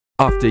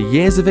After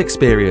years of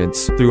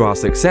experience through our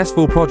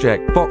successful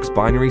project Fox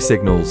Binary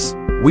Signals,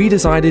 we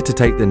decided to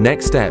take the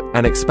next step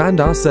and expand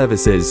our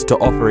services to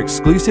offer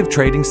exclusive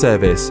trading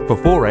service for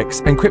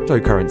Forex and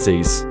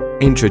cryptocurrencies.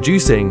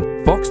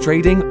 Introducing Fox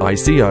Trading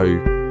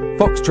ICO.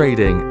 Fox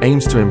Trading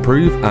aims to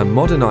improve and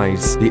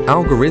modernize the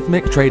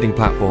algorithmic trading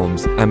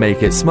platforms and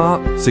make it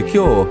smart,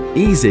 secure,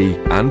 easy,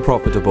 and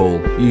profitable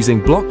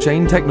using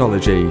blockchain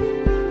technology.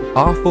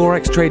 Our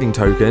Forex trading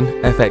token,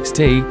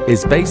 FXT,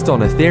 is based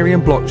on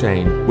Ethereum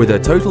blockchain with a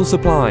total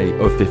supply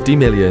of 50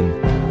 million.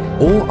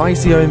 All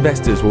ICO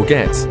investors will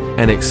get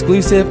an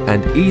exclusive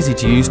and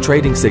easy-to-use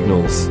trading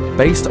signals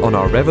based on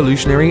our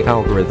revolutionary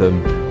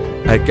algorithm,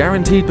 a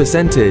guaranteed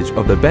percentage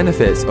of the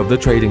benefits of the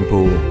trading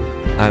pool,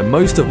 and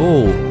most of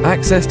all,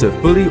 access to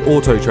fully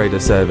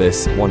auto-trader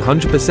service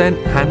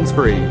 100%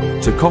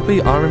 hands-free to copy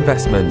our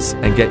investments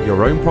and get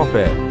your own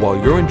profit while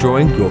you're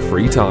enjoying your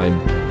free time.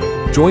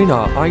 Join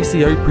our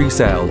ICO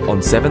pre-sale on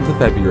 7th of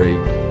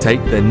February.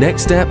 Take the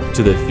next step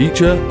to the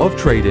future of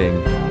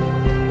trading.